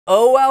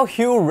Irwell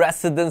Hill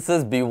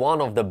Residences be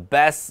one of the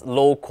best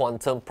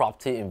low-quantum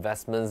property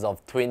investments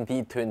of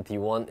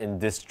 2021 in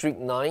District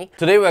 9.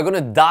 Today we're going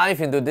to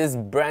dive into this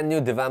brand new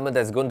development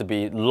that's going to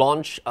be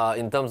launched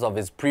in terms of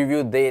its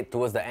preview date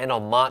towards the end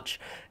of March,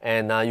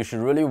 and you should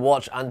really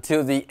watch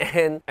until the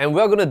end. And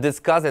we're going to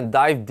discuss and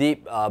dive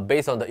deep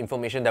based on the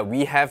information that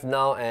we have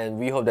now, and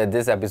we hope that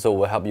this episode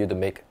will help you to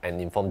make an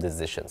informed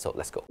decision. So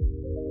let's go.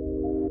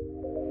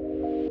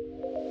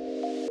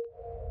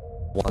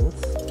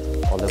 Once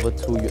or level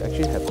 2, you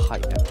actually have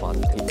height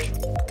advantage.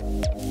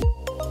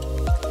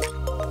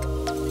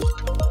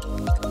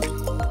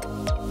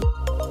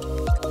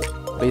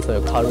 Based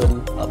on your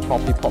current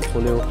property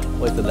portfolio,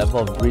 what is the level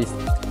of risk?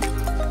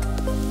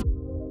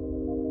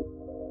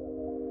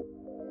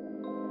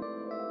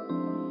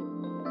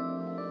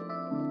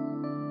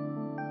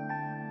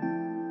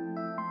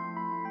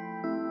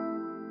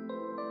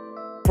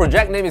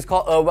 Project name is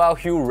called Irwell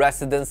Hill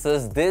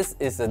Residences. This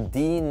is a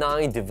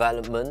D9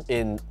 development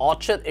in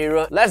Orchard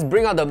area. Let's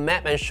bring out the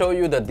map and show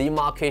you the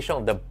demarcation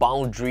of the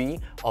boundary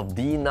of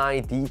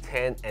D9,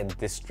 D10 and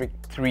District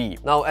 3.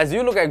 Now, as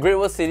you look at Great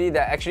World City,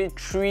 there are actually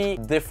 3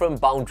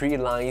 different boundary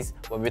lines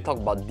when we talk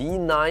about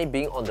D9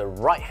 being on the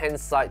right hand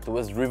side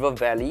towards River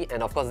Valley,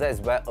 and of course that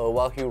is where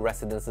Irwell Hill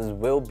Residences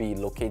will be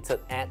located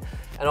at.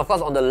 And of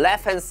course on the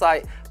left hand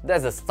side,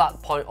 there's a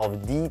start point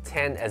of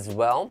D10 as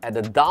well. At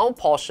the down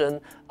portion,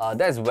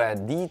 that's where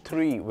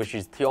D3, which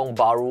is Tiong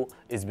Bahru,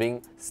 is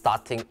being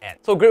starting at.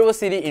 So Great World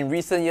City in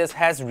recent years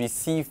has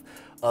received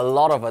a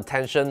lot of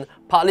attention,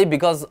 partly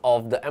because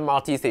of the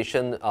MRT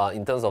station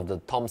in terms of the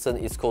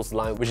Thomson-East Coast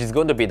line, which is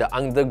going to be the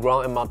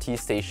underground MRT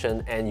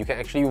station, and you can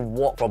actually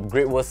walk from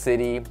Great World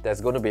City.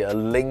 There's going to be a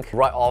link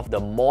right off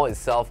the mall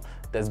itself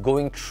that's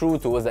going through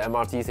towards the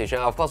MRT station.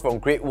 And of course, from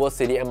Great World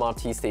City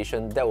MRT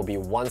station, that will be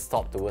one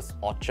stop towards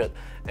Orchard.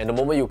 And the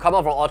moment you come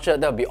out from Orchard,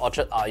 that will be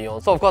Orchard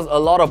Ion. So of course, a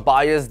lot of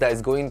buyers that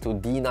is going to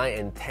D9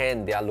 and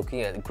 10, they are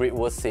looking at Great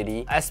World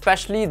City,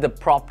 especially the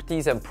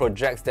properties and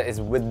projects that is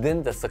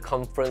within the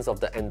circumference of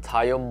the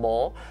entire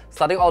mall,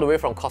 starting all the way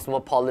from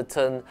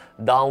Cosmopolitan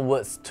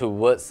downwards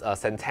towards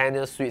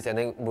Centennial Suites, and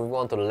then moving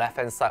on to the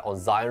left-hand side on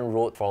Zion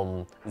Road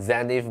from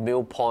Zenith,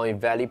 Mill Point,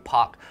 Valley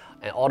Park,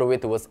 and all the way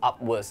towards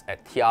upwards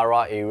at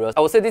Tiara areas. I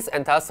would say this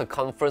entire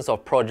circumference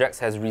of projects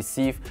has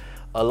received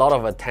a lot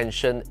of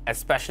attention,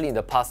 especially in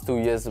the past 2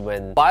 years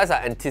when buyers are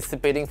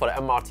anticipating for the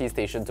MRT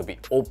station to be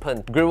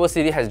open. Great World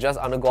City has just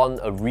undergone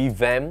a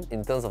revamp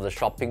in terms of the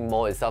shopping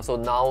mall itself, so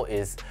now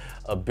is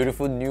a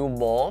beautiful new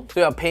mall. So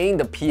you're paying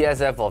the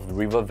PSF of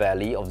River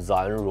Valley of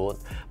Zion Road,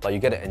 but you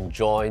get to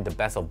enjoy the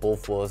best of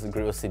both worlds,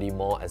 Great World City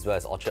Mall as well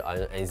as Orchard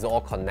Island, and it's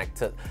all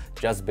connected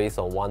just based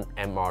on one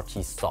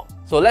MRT stop.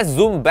 So let's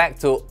zoom back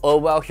to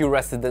Irwell Hill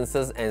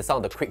Residences and some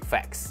of the quick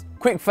facts.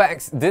 Quick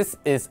facts, this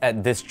is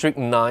at District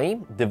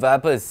 9.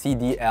 Developer is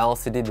CDL,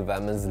 City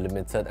Developments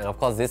Limited, and of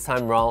course this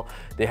time round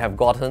they have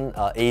gotten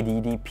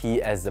ADDP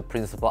as the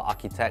principal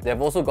architect.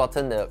 They've also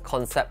gotten the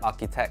concept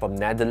architect from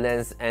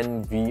Netherlands,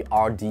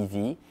 NVRDV.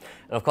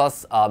 And of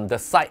course the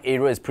site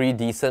area is pretty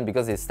decent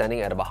because it's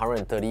standing at about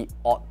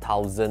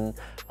 130,000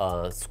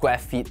 square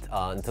feet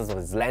in terms of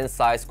its land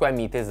size. Square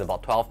meters is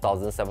about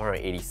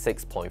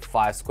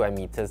 12,786.5 square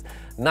meters.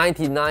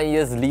 99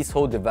 years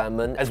leasehold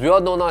development. As we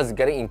all know now, it's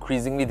getting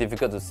increasingly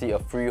difficult to see a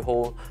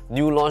freehold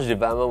new launch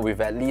development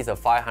with at least a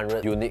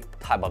 500 unit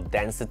type of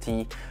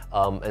density.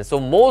 And so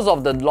most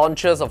of the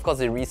launches, of course,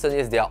 in recent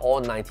years, they are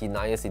all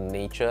 99 years in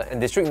nature. And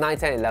District 9,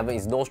 10, 11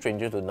 is no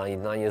stranger to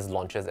 99 years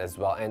launches as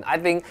well. And I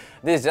think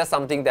this is just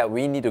something that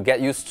we need to get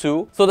used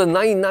to. So the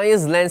 99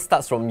 years land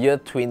starts from year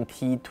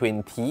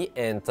 2020,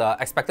 and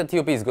expected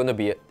TOP is going to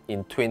be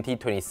in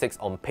 2026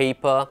 on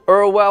paper.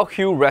 Irwell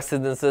Hill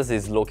Residences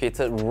is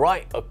located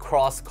right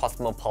across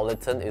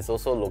Cosmopolitan. It's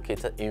also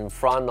located in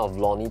front of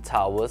Lonnie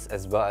Towers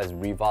as well as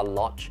Riva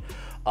Lodge.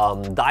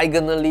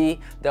 Diagonally,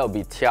 that will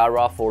be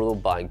Tiara,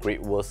 followed by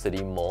Great World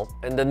City Mall.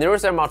 And the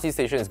nearest MRT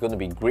station is going to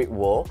be Great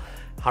World,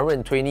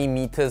 120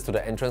 meters to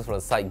the entrance from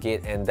the side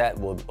gate, and that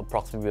will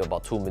approximately be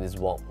about 2 minutes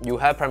walk. You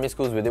have primary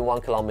schools within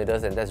 1 kilometer,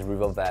 and that's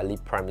River Valley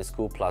Primary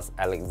School plus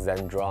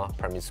Alexandra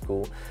Primary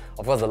School.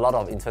 Of course, a lot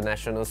of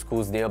international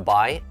schools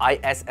nearby.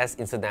 ISS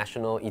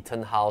International,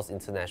 Eton House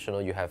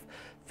International, you have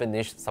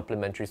Finnish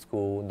Supplementary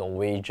School,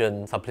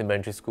 Norwegian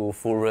Supplementary School,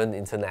 Furen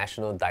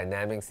International,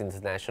 Dynamics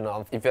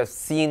International. If you have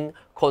seen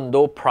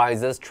condo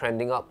prices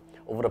trending up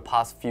over the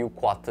past few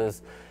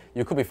quarters,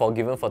 you could be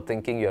forgiven for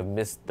thinking you have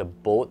missed the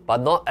boat.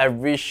 But not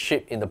every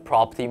ship in the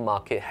property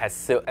market has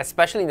sailed,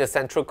 especially in the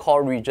Central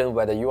Core region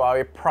where the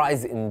URA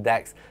price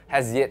index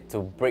has yet to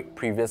break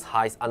previous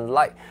highs,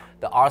 unlike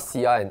the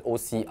RCR and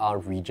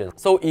OCR region.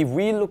 So if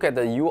we look at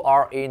the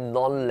URA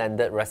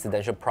non-landed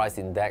residential price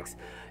index,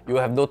 you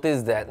have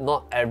noticed that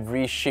not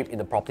every ship in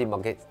the property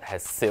market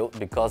has sailed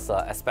because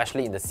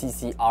especially in the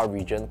CCR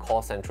region,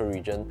 Core Central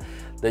region,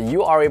 the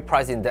URA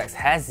price index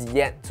has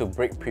yet to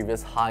break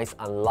previous highs,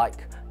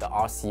 unlike the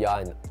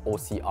RCR and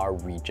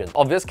OCR region.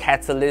 Obvious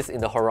catalysts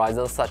in the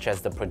horizon such as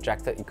the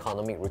projected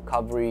economic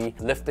recovery,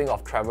 lifting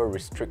of travel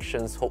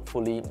restrictions,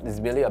 hopefully, is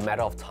merely a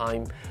matter of time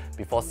time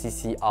before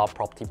CCR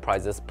property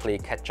prices play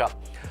catch up.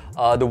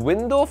 The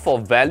window for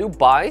value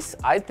buys,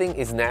 I think,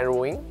 is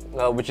narrowing,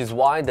 which is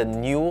why the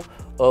new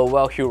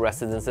Irwell Hill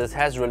Residences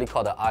has really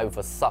caught the eye with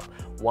a sub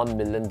 $1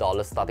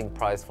 million starting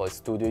price for its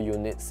studio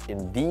units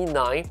in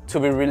D9. To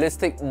be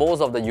realistic,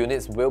 most of the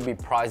units will be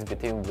priced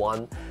between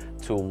 $1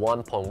 to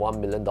 $1.1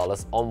 million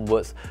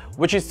onwards,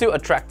 which is still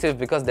attractive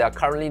because there are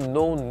currently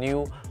no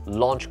new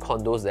launch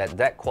condos at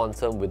that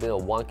quantum within a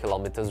 1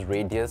 kilometer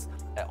radius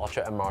at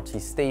Orchard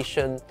MRT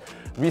station.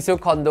 Resale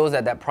condos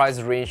at that price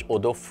range,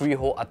 although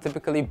freehold, are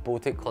typically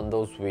boutique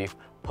condos with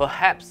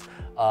perhaps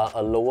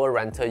a lower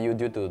rental yield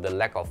due to the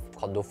lack of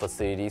condo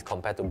facilities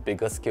compared to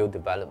bigger scale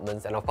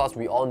developments. And of course,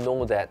 we all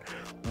know that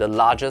the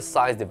larger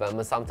size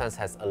development sometimes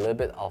has a little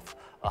bit of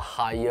a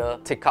higher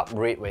take-up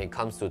rate when it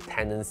comes to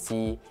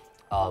tenancy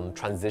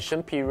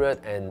transition period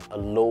and a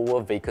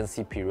lower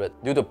vacancy period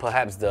due to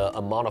perhaps the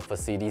amount of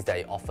facilities that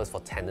it offers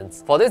for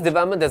tenants. For this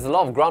development, there's a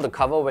lot of ground to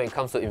cover when it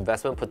comes to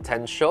investment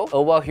potential.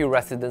 Irwell Hill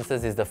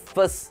Residences is the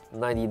first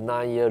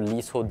 99-year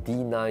leasehold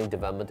D9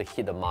 development to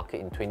hit the market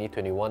in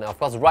 2021. And of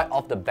course, right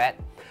off the bat,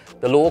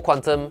 the lower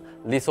quantum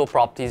leasehold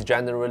properties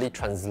generally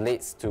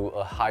translates to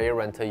a higher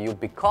rental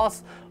yield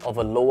because of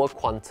a lower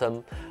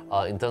quantum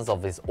in terms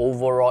of its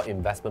overall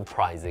investment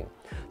pricing.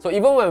 So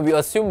even when we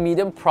assume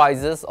median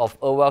prices of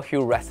Irwell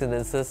Hill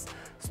Residences,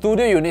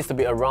 studio units to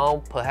be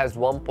around perhaps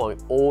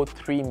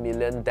 1.03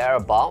 million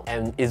thereabout,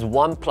 and is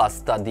 1+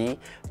 study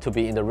to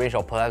be in the range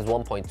of perhaps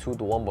 1.2 to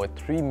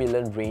 1.3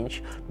 million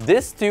range,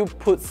 this still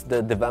puts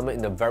the development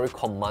in a very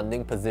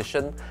commanding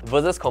position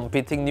versus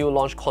competing new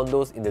launch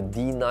condos in the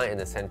D9 and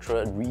the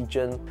central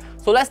region.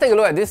 So let's take a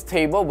look at this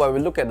table where we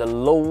look at the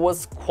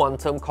lowest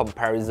quantum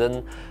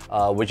comparison,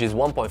 which is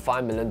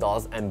 $1.5 million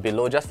and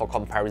below, just for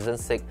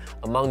comparison's sake,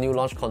 among new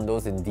launch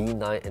condos in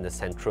D9 and the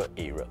central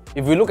area.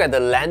 If we look at the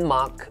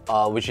landmark,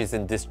 which is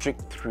in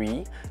District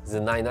 3, it's a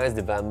 99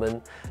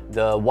 development,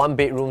 the one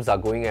bedrooms are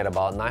going at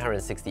about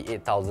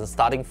 968,000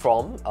 starting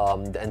from,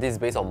 and this is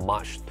based on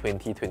March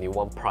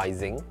 2021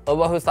 pricing.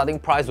 Irwell Hill starting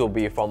price will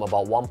be from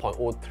about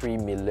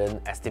 1.03 million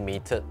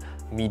estimated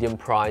median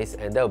price,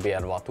 and that will be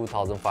at about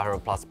 2,500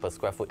 plus per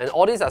square foot. And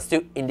all these are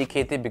still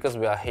indicative because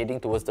we are heading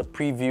towards the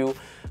preview.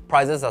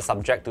 Prices are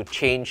subject to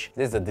change.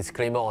 This is a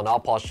disclaimer on our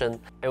portion.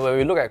 And when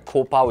we look at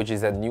Copa, which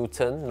is at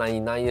Newton,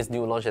 99 years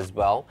new launch as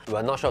well, we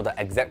are not sure of the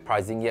exact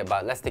pricing yet,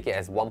 but let's take it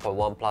as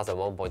 1.1 plus and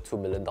 $1.2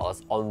 million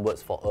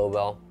onwards for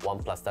Irwell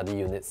 1+ study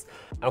units.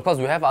 And of course,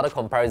 we have other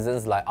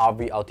comparisons like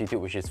RV Altitude,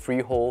 which is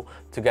freehold,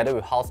 together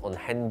with House on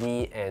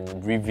Handy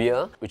and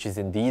Riviera, which is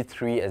in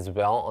D3 as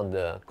well on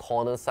the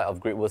corner side of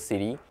Great World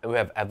City. And we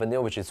have Avenue,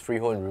 which is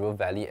freehold in River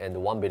Valley, and the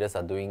one-bedders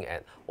are doing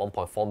at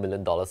 $1.4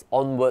 million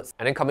onwards.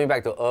 And then coming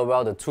back to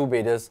Irwell, the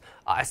two-bedders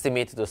are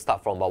estimated to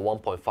start from about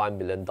 $1.5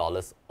 million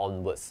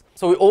onwards.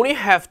 So we only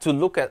have to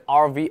look at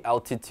RV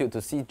Altitude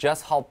to see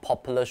just how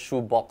popular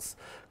shoebox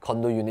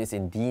condo units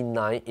in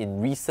D9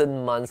 in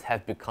recent months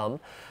have become.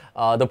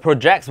 The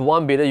project's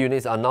one-bedder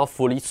units are now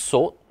fully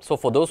sold. So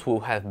for those who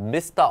have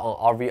missed out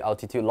on RV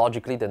Altitude,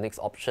 logically the next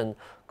option,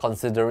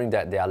 considering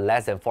that they are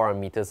less than 400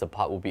 meters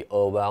apart, will be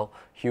Irwell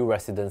Hill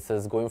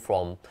Residences, going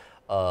from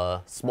a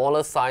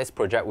smaller size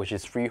project which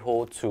is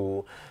freehold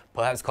to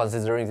perhaps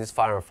considering this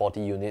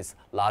 540 units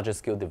larger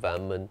scale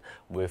development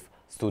with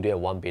studio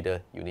and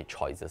one-bedder unit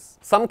choices.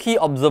 Some key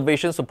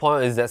observations to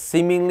point out is that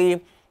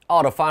seemingly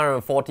out of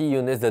 540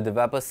 units, the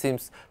developer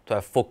seems to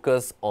have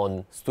focused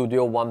on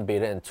studio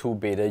one-bedder and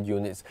two-bedder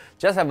units.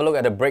 Just have a look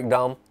at the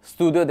breakdown.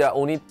 Studio, there are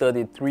only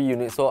 33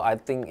 units, so I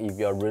think if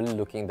you're really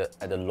looking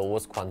at the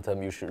lowest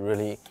quantum, you should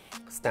really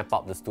step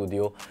up the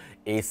studio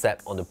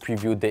ASAP on the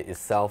preview date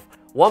itself.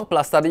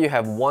 1+ study, you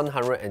have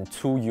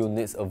 102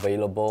 units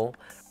available.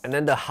 And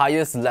then the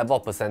highest level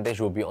of percentage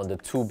will be on the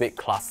 2-bed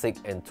classic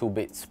and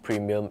 2-beds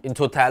premium. In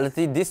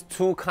totality, these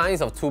two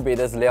kinds of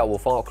 2-bedders layout will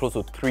form out close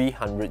to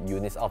 300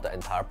 units of the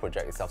entire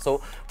project itself.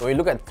 So when we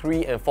look at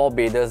 3 and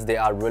 4-bedders, they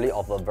are really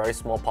of a very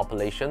small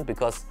population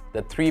because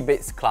the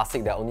 3-beds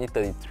classic, there are only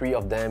 33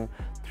 of them.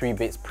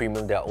 3-beds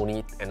premium, there are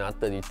only another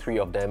 33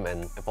 of them,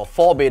 and for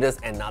 4-bedders,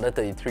 another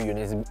 33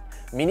 units,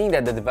 meaning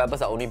that the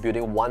developers are only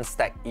building one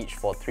stack each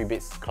for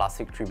 3-beds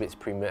classic, 3-beds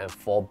premium, and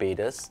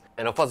 4-bedders.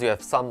 And of course, you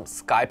have some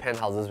sky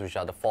penthouses, which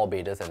are the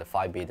 4-bedders and the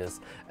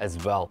 5-bedders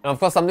as well. And of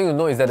course, something to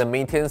note is that the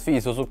maintenance fee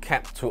is also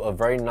capped to a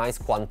very nice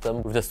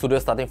quantum, with the studio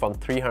starting from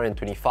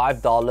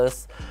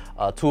 $325,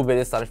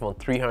 2-bedders starting from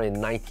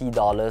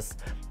 $390,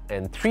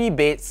 and 3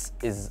 beds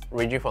is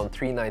ranging from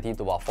 $390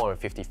 to about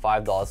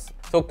 $455.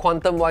 So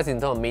quantum wise,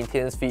 in terms of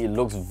maintenance fee, it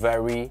looks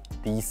very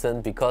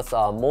decent because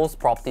most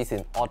properties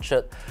in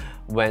Orchard,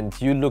 when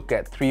you look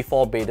at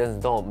 3-4 bedders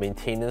in terms of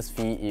maintenance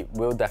fee, it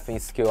will definitely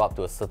scale up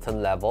to a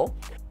certain level.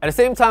 At the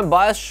same time,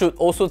 buyers should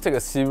also take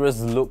a serious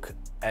look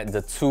at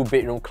the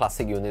 2-bedroom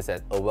classic units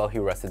at Irwell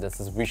Hill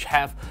Residences, which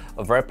have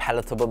a very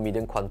palatable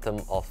median quantum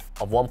of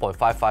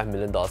 $1.55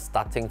 million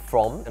starting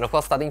from. And of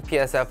course, starting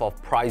PSF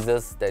of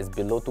prices that is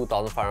below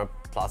 2,500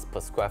 plus per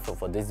square foot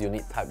for this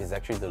unit type is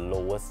actually the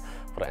lowest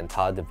for the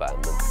entire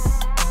development.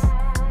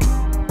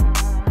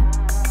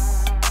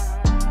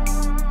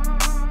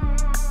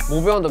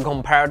 Moving on to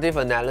comparative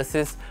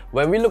analysis,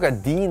 when we look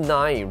at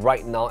D9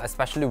 right now,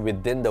 especially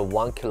within the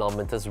 1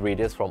 kilometers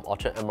radius from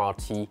Orchard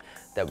MRT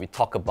that we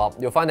talk about,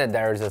 you'll find that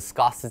there is a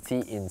scarcity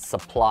in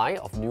supply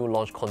of new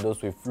launch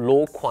condos with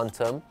low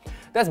quantum.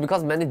 That's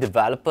because many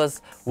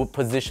developers would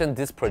position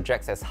these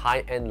projects as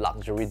high-end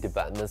luxury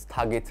developments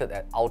targeted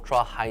at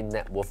ultra-high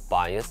net worth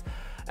buyers.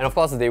 And of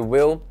course, they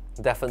will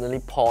definitely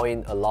pour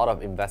in a lot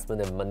of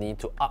investment and money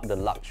to up the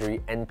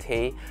luxury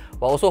ante,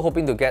 while also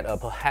hoping to get a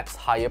perhaps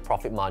higher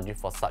profit margin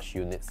for such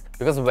units.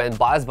 Because when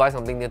buyers buy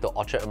something near to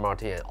Orchard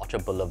MRT and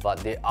Orchard Boulevard,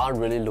 they are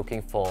really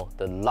looking for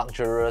the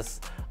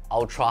luxurious,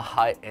 ultra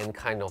high-end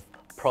kind of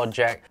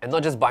project, and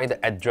not just buying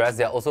the address,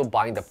 they're also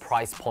buying the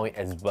price point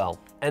as well.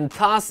 And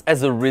thus,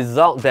 as a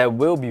result, there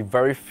will be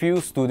very few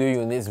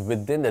studio units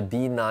within the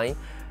D9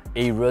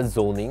 area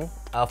zoning.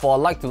 For a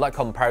like-to-like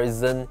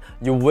comparison,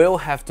 you will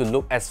have to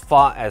look as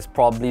far as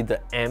probably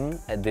the M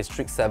at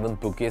District 7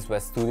 Bugis, where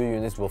studio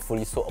units were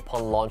fully sold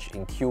upon launch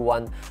in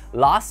Q1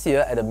 last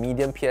year at a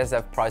median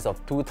PSF price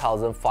of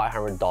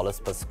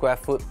 $2,500 per square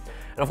foot.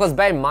 And of course,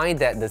 bear in mind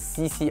that the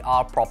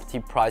CCR property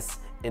price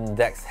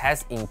index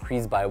has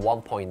increased by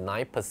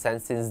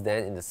 1.9% since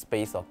then in the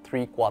space of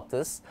 3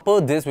 quarters.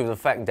 Couple this with the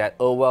fact that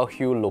Irwell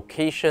Hill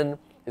location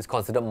is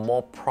considered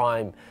more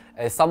prime,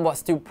 and somewhat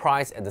still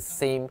priced at the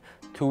same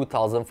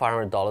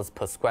 $2,500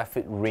 per square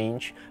feet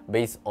range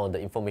based on the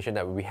information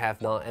that we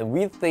have now, and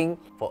we think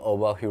for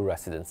Irwell Hill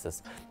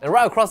Residences. And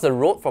right across the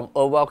road from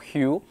Irwell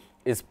Hill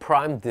is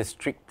Prime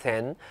District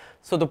 10.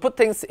 So to put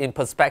things in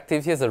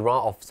perspective, here's a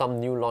round of some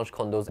new launch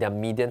condos, their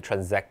median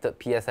transacted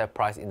PSF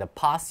price in the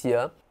past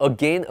year.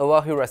 Again,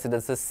 Irwell Hill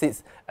Residences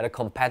sits at a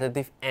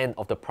competitive end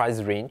of the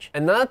price range.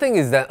 Another thing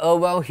is that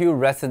Irwell Hill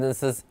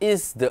Residences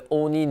is the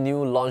only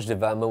new launch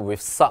development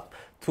with sub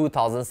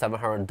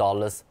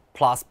 $2,700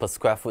 plus per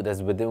square foot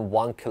that's within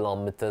 1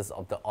 kilometers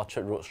of the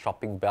Orchard Road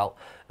shopping belt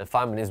and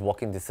 5 minutes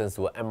walking distance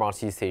to an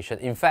MRT station.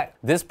 In fact,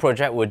 this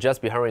project will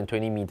just be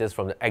 120 meters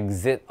from the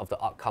exit of the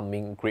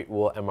upcoming Great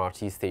Wall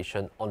MRT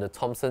station on the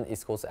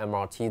Thomson-East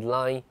MRT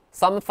line.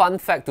 Some fun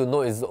fact to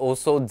note is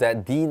also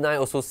that D9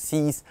 also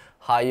sees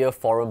higher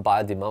foreign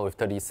buyer demand, with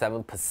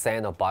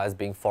 37% of buyers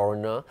being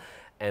foreigner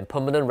and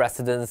permanent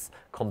residents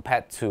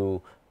compared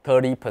to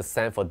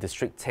 30% for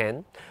District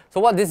 10. So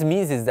what this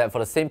means is that for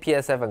the same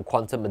PSF and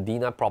quantum,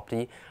 Medina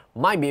property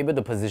might be able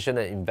to position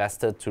an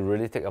investor to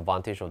really take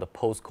advantage of the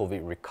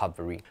post-COVID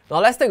recovery. Now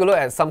let's take a look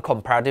at some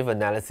comparative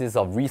analysis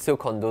of resale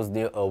condos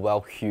near Irwell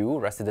Hill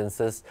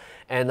Residences.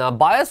 And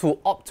buyers who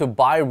opt to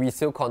buy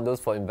resale condos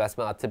for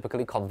investment are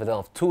typically confident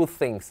of 2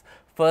 things.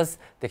 First,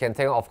 they can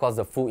take out, of course,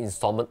 the full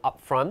installment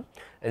upfront.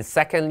 And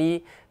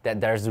secondly,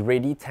 that there's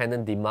ready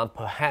tenant demand,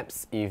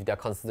 perhaps if they're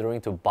considering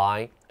to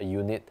buy a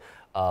unit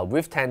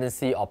with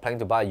tenancy or planning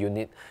to buy a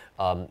unit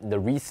in the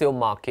resale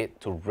market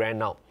to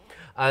rent out.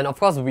 And of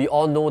course, we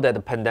all know that the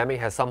pandemic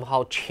has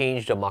somehow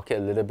changed the market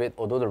a little bit,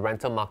 although the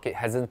rental market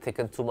hasn't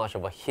taken too much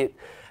of a hit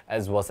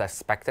as was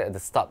expected at the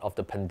start of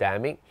the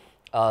pandemic.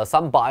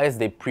 Some buyers,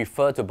 they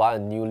prefer to buy a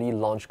newly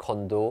launched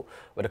condo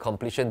where the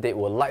completion date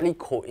will likely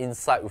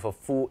coincide with a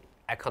full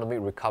economic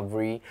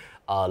recovery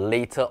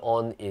later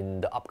on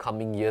in the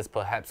upcoming years,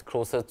 perhaps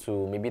closer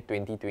to maybe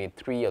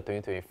 2023 or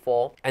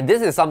 2024. And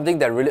this is something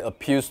that really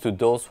appeals to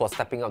those who are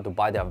stepping up to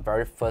buy their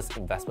very first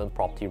investment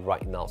property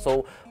right now.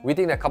 So we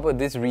think that coupled with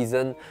this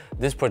reason,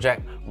 this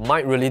project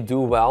might really do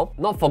well.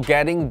 Not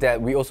forgetting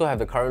that we also have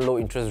the current low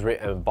interest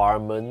rate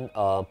environment.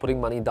 Putting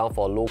money down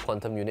for a low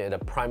quantum unit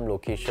at a prime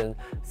location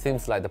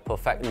seems like the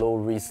perfect low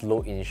risk,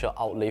 low initial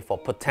outlay for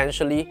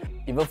potentially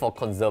even for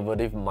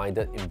conservative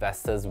minded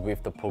investors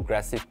with the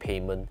progressive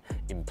payment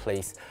in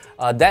place.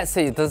 That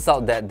said, it turns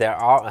out that there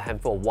are a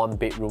handful of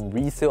 1-bedroom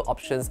resale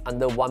options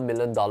under $1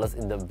 million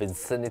in the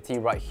vicinity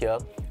right here.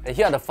 And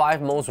here are the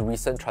 5 most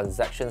recent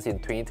transactions in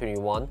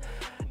 2021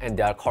 and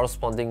their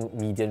corresponding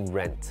median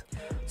rent.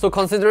 So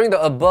considering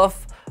the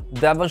above,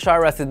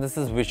 Devonshire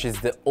Residences, which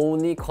is the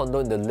only condo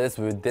in the list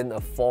within a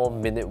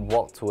 4-minute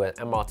walk to an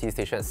MRT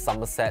station at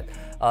Somerset,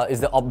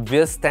 is the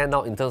obvious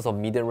standout in terms of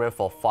median rent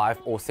for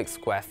 506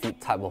 square feet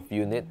type of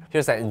unit.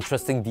 Here's an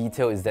interesting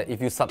detail is that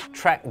if you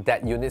subtract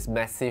that unit's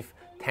massive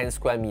 10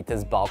 square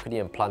meters balcony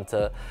and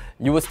planter,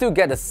 you will still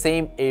get the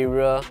same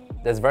area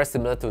that's very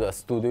similar to the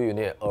studio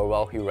unit at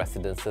Irwell Hill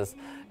Residences.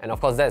 And of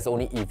course, that is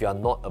only if you are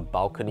not a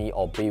balcony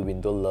or bay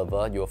window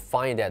lover. You'll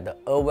find that the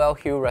Irwell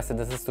Hill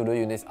Residences studio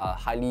units are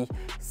highly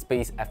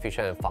space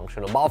efficient and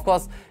functional. But of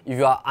course, if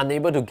you are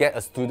unable to get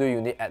a studio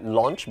unit at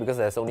launch, because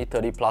there's only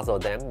 30 plus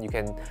of them, you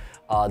can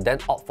then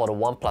opt for the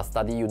 1+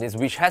 study units,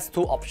 which has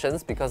 2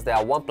 options, because there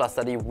are 1+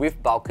 study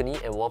with balcony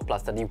and 1+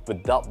 study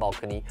without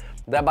balcony.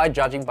 Thereby,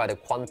 judging by the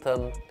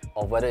quantum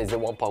of whether is it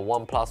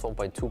 1.1 plus,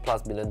 1.2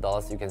 plus million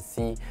dollars, you can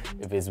see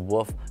if it's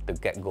worth the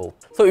get-go.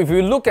 So if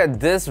you look at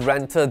this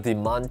rental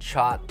demand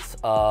chart,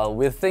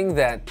 we think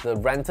that the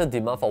rental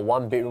demand for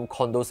one-bedroom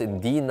condos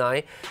in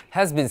D9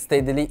 has been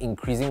steadily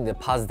increasing in the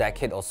past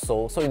decade or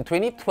so. So in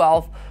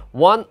 2012,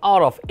 1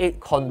 out of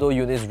 8 condo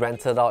units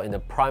rented out in the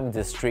prime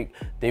district,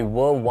 they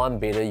were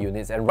one-bedder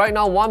units. And right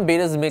now,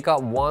 one-bedders make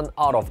up 1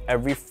 out of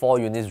every 4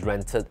 units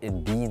rented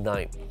in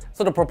D9.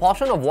 So the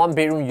proportion of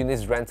one-bedroom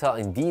units rented out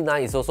in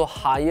D9 is also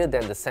higher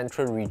than the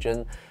central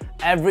region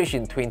average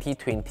in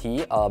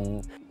 2020,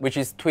 which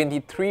is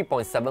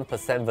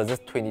 23.7% versus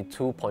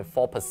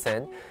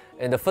 22.4%.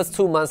 In the first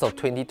 2 months of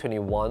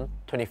 2021,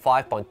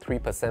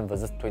 25.3%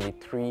 versus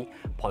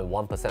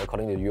 23.1%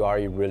 according to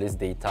URE release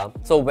data.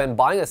 So when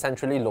buying a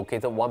centrally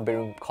located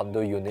one-bedroom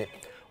condo unit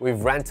with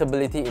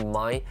rentability in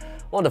mind,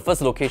 one of the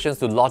first locations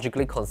to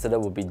logically consider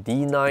would be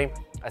D9,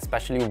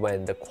 especially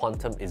when the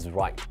quantum is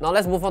right. Now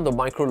let's move on to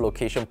micro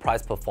location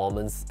price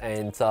performance,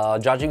 and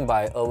judging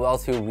by Irwell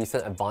Hill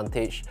recent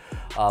advantage,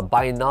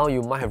 by now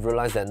you might have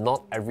realized that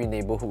not every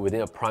neighborhood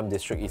within a prime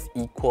district is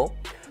equal.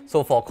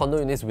 So for condo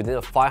units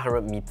within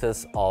 500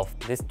 meters of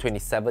this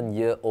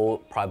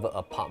 27-year-old private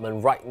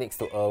apartment right next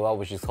to Irwell,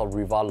 which is called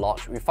Riva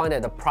Lodge, we find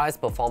that the price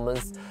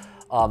performance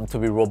to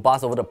be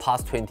robust over the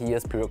past 20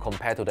 years period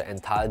compared to the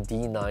entire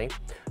D9.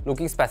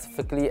 Looking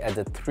specifically at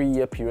the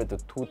 3-year period to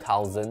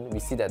 2000, we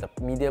see that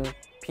the median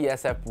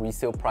PSF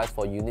resale price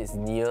for units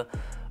near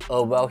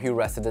Irwell Hill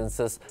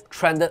Residences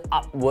trended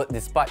upward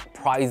despite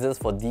prices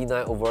for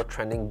D9 overall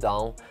trending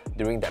down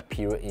during that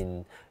period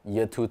in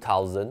year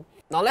 2000.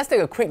 Now let's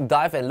take a quick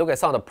dive and look at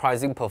some of the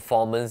pricing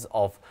performance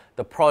of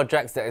the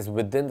projects that is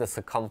within the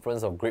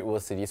circumference of Great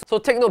World City. So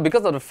take note,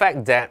 because of the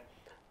fact that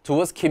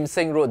towards Kim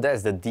Seng Road, that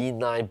is the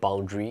D9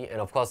 boundary,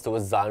 and of course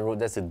towards Zion Road,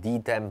 that's the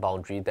D10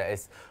 boundary. There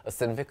is a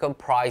significant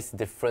price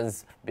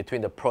difference between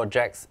the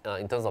projects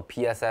in terms of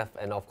PSF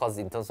and of course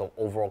in terms of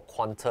overall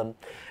quantum.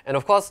 And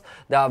of course,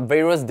 there are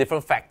various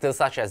different factors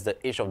such as the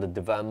age of the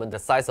development, the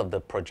size of the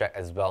project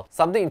as well.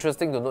 Something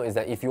interesting to note is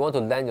that if you want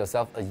to land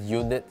yourself a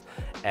unit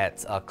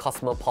at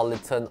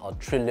Cosmopolitan or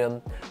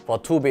Trillium, for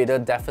two-bedder,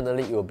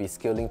 definitely it will be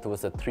scaling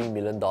towards the $3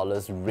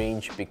 million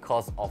range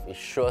because of its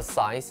sheer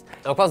size.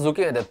 And of course,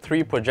 looking at the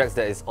 3 projects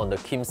that is on the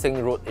Kim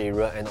Seng Road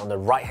area and on the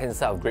right hand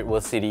side of Great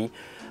World City,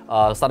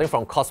 starting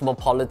from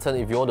Cosmopolitan,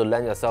 if you want to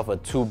land yourself a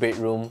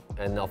 2-bedroom,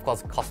 and of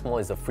course Cosmo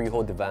is a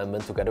freehold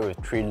development together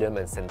with Trillium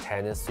and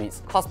Centennial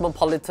Suites.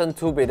 Cosmopolitan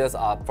 2-bedders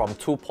are from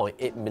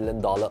 $2.8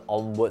 million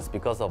onwards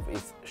because of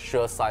its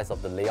sheer size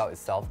of the layout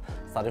itself,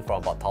 starting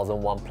from about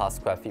 1,001 plus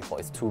square feet for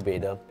its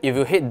 2-bedder. If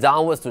you head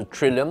downwards to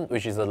Trillium,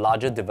 which is a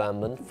larger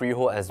development,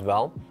 freehold as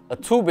well, a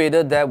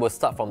 2-bedder there will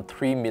start from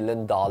 $3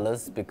 million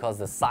because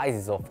the size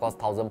is of course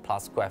 1,000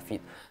 plus square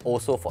feet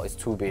also for its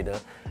 2-bedder.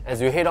 As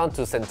you head on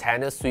to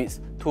Centennial Suites,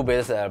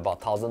 2-bedders at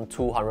about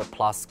 1,200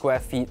 plus square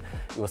feet,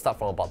 it will start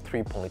from about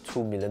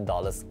 $3.2 million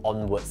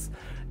onwards.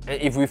 And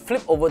if we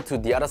flip over to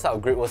the other side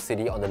of Great World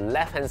City on the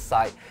left hand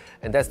side,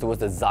 and that's towards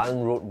the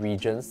Zion Road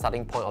region,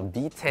 starting point of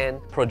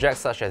D10, projects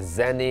such as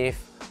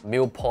Zenith,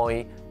 Mill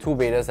Point,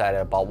 2-bedders at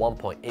about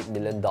 $1.8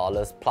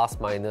 million plus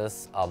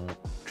minus,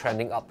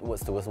 trending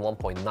upwards towards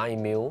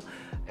 1.9 mil.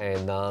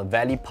 And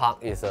Valley Park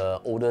is an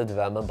older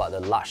development but a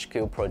large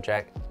scale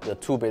project. The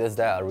 2-bedders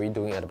there are already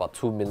doing at about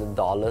 $2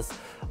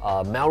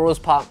 million. Melrose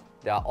Park,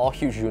 they are all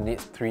huge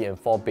units, 3 and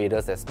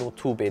 4-bedders. There's no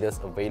 2-bedders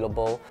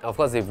available. And of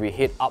course, if we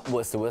head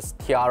upwards towards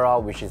Tiara,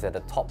 which is at the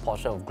top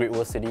portion of Great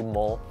World City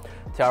Mall,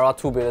 Tiara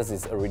 2-bedders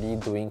is already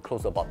doing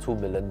close to about $2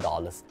 million.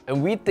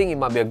 And we think it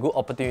might be a good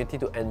opportunity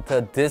to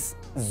enter this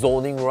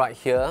zoning right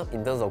here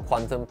in terms of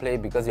quantum play,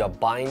 because you're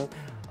buying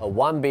a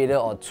 1-bedder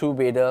or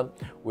 2-bedder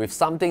with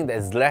something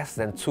that's less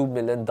than $2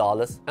 million.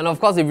 And of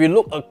course, if we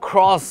look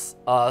across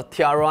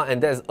Tiara,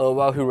 and there's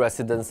Irwell Hill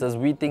Residences,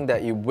 we think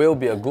that it will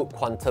be a good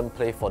quantum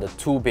play for the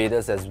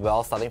 2-bedders as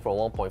well, starting from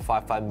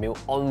 1.55 mil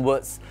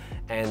onwards.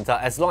 And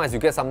as long as you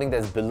get something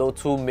that's below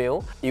 2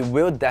 mil, it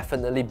will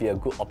definitely be a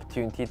good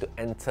opportunity to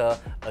enter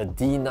a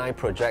D9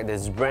 project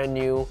that's brand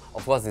new.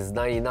 Of course, it's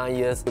 99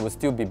 years. It will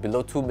still be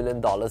below $2 million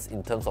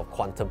in terms of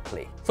quantum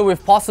play. So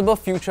with possible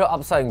future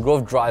upside and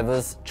growth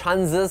drivers,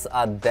 chances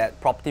are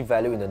that property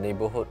value in the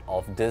neighborhood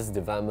of this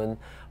development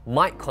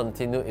might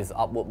continue its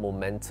upward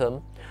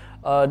momentum.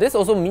 This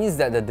also means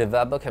that the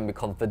developer can be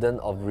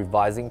confident of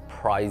revising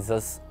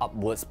prices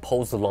upwards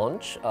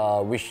post-launch,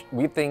 which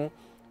we think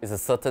is a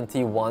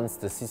certainty once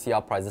the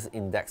CCR prices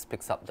index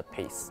picks up the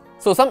pace.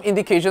 So some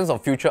indications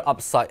of future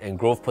upside and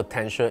growth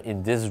potential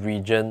in this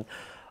region.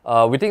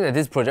 We think that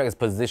this project is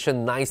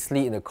positioned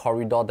nicely in a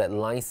corridor that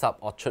lines up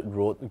Orchard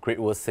Road, Great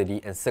World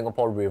City and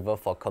Singapore River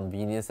for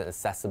convenience and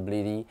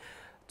accessibility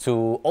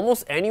to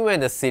almost anywhere in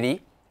the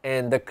city.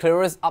 And the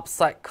clearest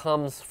upside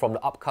comes from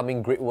the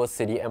upcoming Great World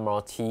City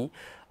MRT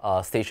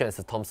station as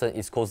the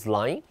Thomson-East Coast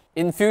Line.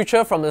 In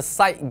future, from the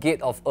side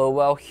gate of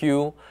Irwell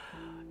Hill,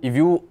 If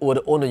you were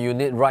to own a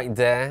unit right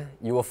there,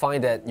 you will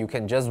find that you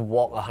can just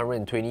walk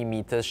 120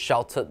 meters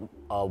sheltered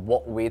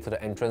walkway to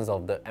the entrance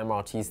of the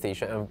MRT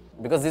station. And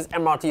because this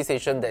MRT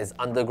station that is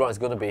underground is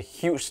going to be a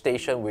huge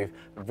station with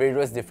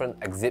various different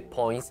exit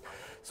points,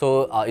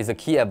 so it's a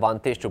key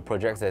advantage to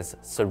projects that's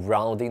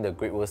surrounding the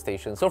Great Wall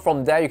Station. So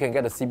from there, you can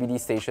get the CBD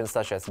stations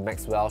such as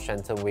Maxwell,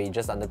 Shenton Way,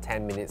 just under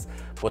 10 minutes,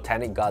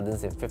 Botanic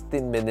Gardens in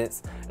 15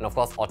 minutes, and of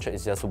course Orchard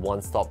is just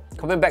one stop.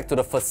 Coming back to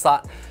the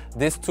facade,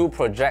 these two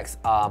projects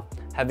are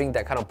having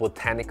that kind of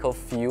botanical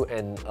feel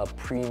and a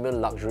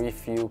premium luxury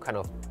feel kind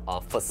of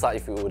facade.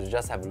 If you would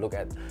just have a look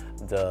at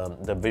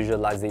the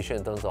visualization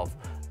in terms of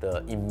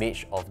the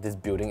image of this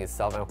building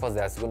itself, and of course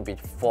there's going to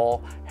be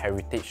 4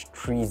 heritage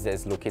trees that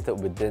is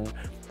located within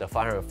the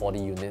 540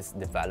 units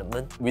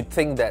development. We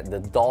think that the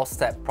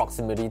doorstep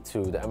proximity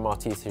to the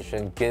MRT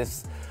station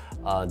gives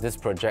this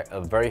project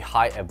a very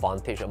high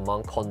advantage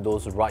among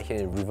condos right here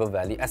in River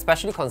Valley,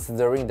 especially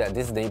considering that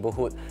this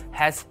neighborhood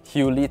has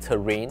hilly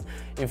terrain.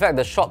 In fact,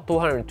 the short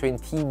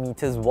 220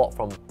 meters walk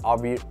from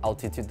RV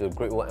altitude to the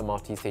Great Wall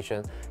MRT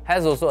station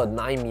has also a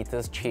 9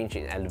 meters change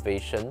in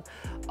elevation,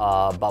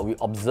 but we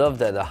observed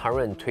that the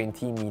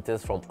 120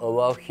 meters from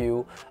Irwell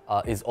Hill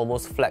is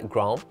almost flat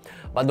ground.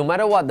 But no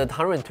matter what, the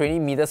 120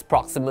 meters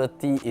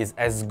proximity is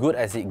as good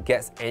as it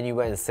gets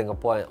anywhere in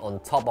Singapore, and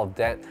on top of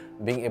that,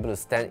 being able to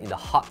stand in the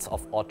heart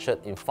of Orchard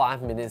in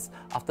 5 minutes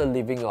after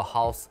leaving your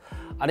house,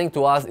 I think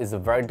to us is the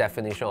very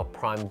definition of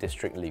prime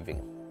district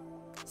living.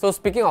 So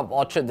speaking of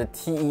Orchard, the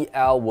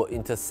TEL will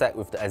intersect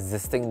with the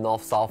existing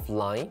north-south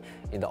line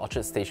in the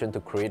Orchard station to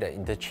create an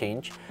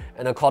interchange.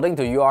 And according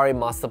to URA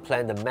master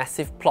plan, the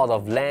massive plot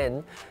of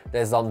land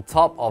that is on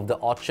top of the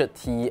Orchard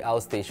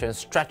TEL station,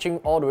 stretching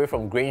all the way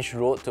from Grange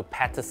Road to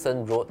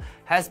Patterson Road,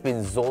 has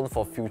been zoned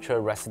for future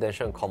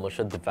residential and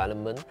commercial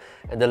development.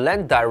 And the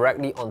land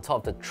directly on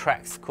top of the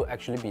tracks could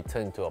actually be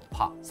turned into a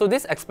park. So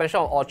this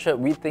expansion of Orchard,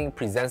 we think,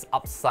 presents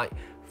upside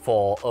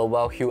for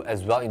Irwell Hill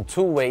as well in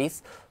 2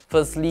 ways.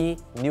 Firstly,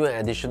 new and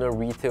additional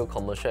retail,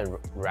 commercial and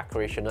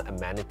recreational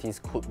amenities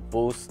could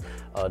boost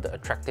the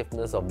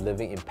attractiveness of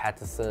living in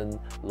Patterson,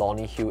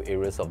 Lorney Hill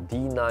areas of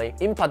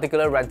D9, in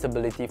particular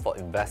rentability for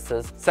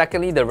investors.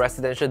 Secondly, the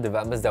residential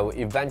developments that will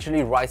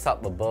eventually rise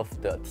up above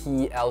the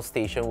TEL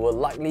station will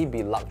likely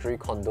be luxury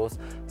condos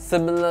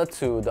similar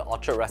to the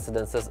Orchard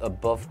Residences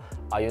above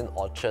Iron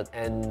Orchard,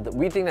 and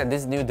we think that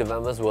these new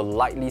developments will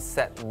likely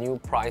set new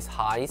price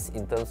highs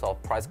in terms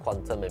of price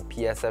quantum and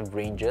PSF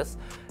ranges,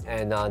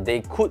 and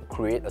they could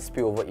create a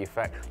spillover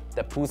effect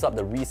that pulls up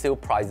the resale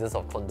prices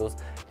of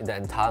condos in the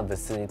entire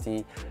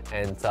vicinity,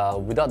 and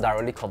without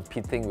directly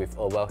competing with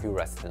Irwell Hill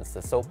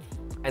Residences. So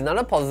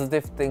another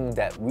positive thing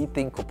that we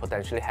think could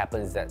potentially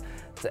happen is that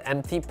the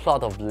empty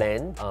plot of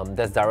land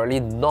that's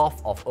directly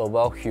north of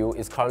Irwell Hill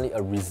is currently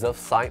a reserve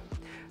site.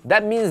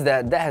 That means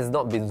that that has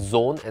not been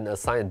zoned and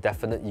assigned a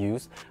definite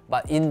use,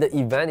 but in the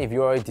event if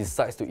URA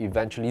decides to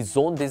eventually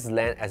zone this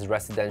land as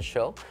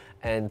residential,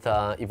 and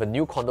if a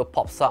new condo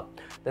pops up,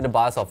 then the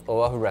buyers of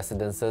Irwell Hill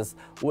Residences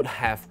would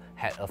have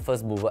had a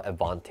first mover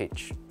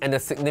advantage, and a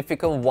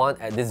significant one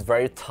at this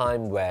very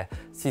time where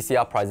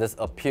CCR prices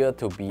appear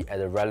to be at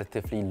a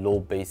relatively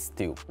low base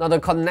still. Now, the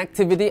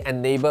connectivity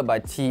enabled by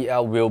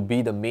TEL will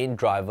be the main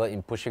driver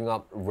in pushing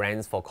up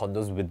rents for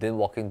condos within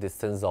walking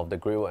distance of the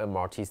Great Wall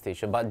MRT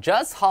station, but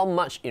just how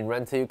much in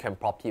rental can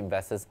property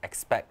investors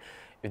expect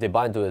if they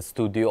buy into a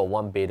studio or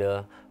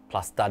 1-bedder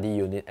plus study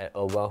unit at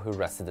Irwell Hill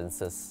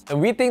Residences? And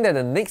we think that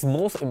the next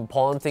most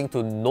important thing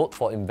to note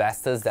for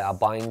investors that are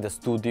buying the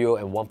studio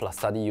and 1+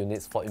 study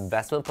units for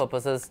investment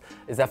purposes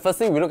is that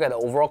firstly, we look at the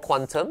overall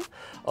quantum.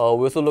 We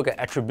also look at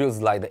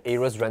attributes like the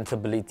area's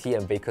rentability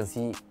and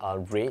vacancy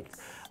rate.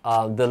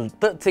 The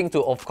third thing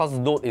to of course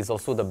note is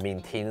also the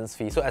maintenance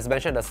fee. So as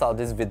mentioned at the start of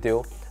this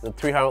video, the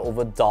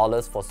 $300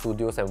 over for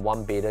studios and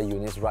 1-bedder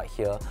units right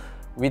here,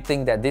 we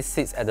think that this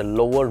sits at the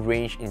lower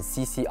range in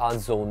CCR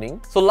zoning.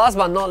 So last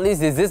but not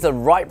least, is this the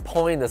right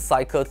point in the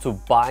cycle to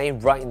buy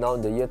right now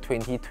in the year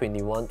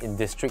 2021 in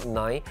District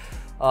 9?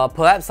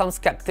 Perhaps some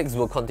skeptics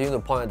will continue to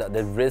point out that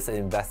the risk in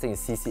investing in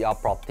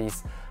CCR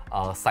properties,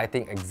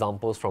 citing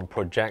examples from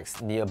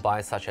projects nearby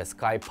such as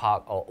Sky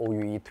Park or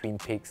OUE Twin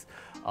Peaks,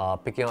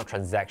 picking out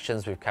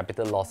transactions with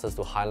capital losses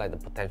to highlight the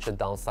potential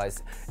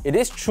downsides. It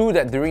is true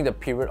that during the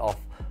period of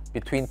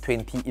between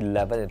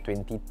 2011 and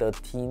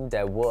 2013,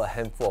 there were a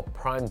handful of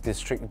prime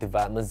district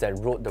developments that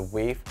rode the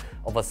wave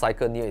of a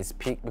cycle near its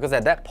peak, because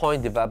at that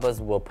point, developers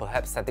were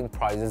perhaps setting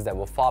prices that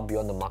were far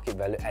beyond the market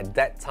value at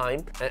that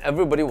time, and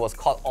everybody was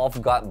caught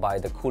off guard by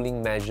the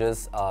cooling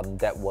measures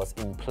that was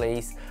in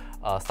place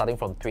starting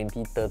from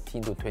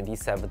 2013 to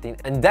 2017.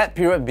 And that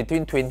period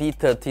between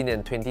 2013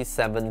 and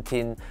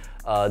 2017,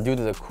 due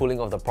to the cooling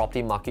of the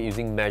property market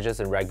using measures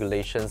and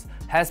regulations,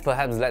 has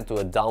perhaps led to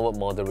a downward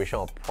moderation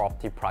of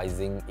property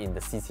pricing in the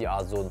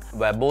CCR zone,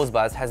 where most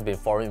buyers has been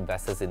foreign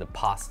investors in the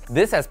past.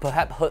 This has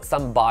perhaps hurt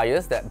some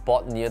buyers that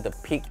bought near the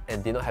peak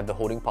and did not have the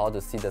holding power to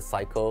see the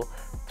cycle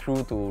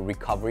through to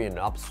recovery and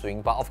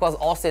upswing. But of course,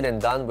 all said and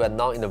done, we're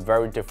now in a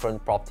very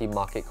different property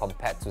market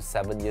compared to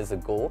 7 years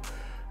ago.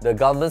 the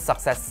government's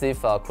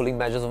successive cooling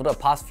measures over the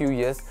past few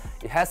years,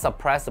 it has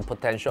suppressed the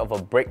potential of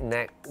a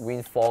breakneck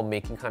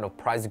windfall-making kind of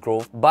price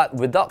growth, but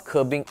without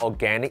curbing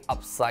organic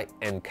upside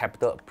and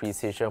capital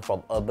appreciation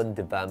from urban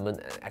development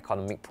and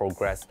economic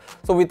progress.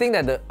 So we think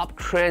that the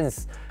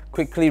uptrends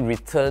quickly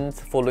returned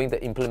following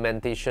the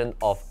implementation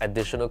of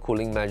additional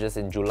cooling measures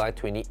in July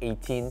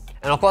 2018.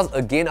 And of course,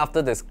 again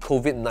after this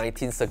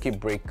COVID-19 circuit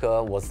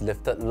breaker was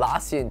lifted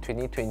last year in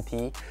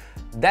 2020,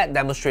 that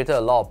demonstrated a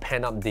lot of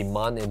pent-up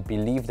demand and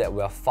belief that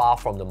we are far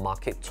from the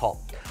market top.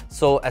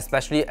 So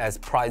especially as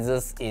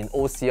prices in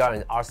OCR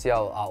and RCR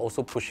are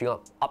also pushing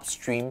up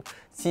upstream,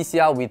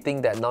 CCR, we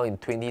think that now in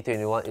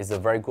 2021 is a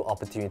very good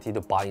opportunity to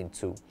buy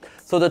into.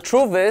 So the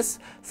truth is,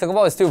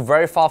 Singapore is still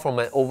very far from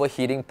an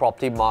overheating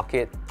property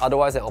market.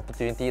 Otherwise, an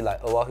opportunity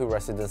like Irwell Hill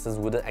Residences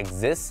wouldn't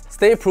exist.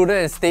 Stay prudent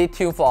and stay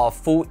tuned for our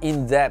full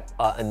in-depth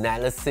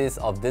analysis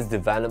of this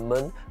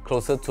development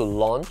closer to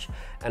launch.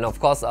 And of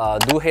course,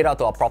 do head out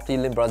to our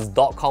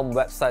PropertyLimBrothers.com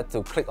website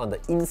to click on the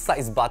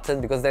Insights button,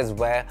 because that's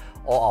where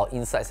all our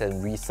insights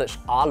and research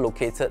are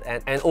located.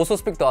 And also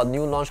speak to our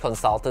new launch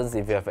consultants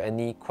if you have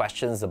any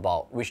questions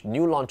about which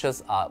new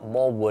launches are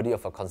more worthy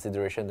of a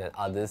consideration than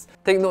others.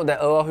 Take note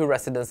that Irwell Hill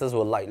Residences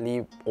will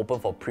likely open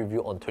for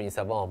preview on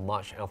 27th of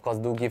March. And of course,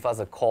 do give us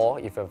a call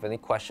if you have any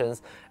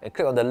questions, and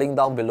click on the link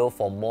down below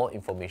for more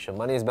information.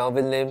 My name is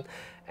Melvin Lim,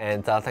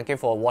 and thank you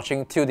for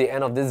watching till the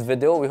end of this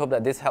video. We hope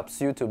that this helps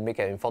you to make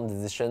an informed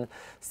decision.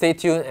 Stay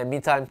tuned, and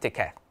meantime, take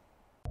care.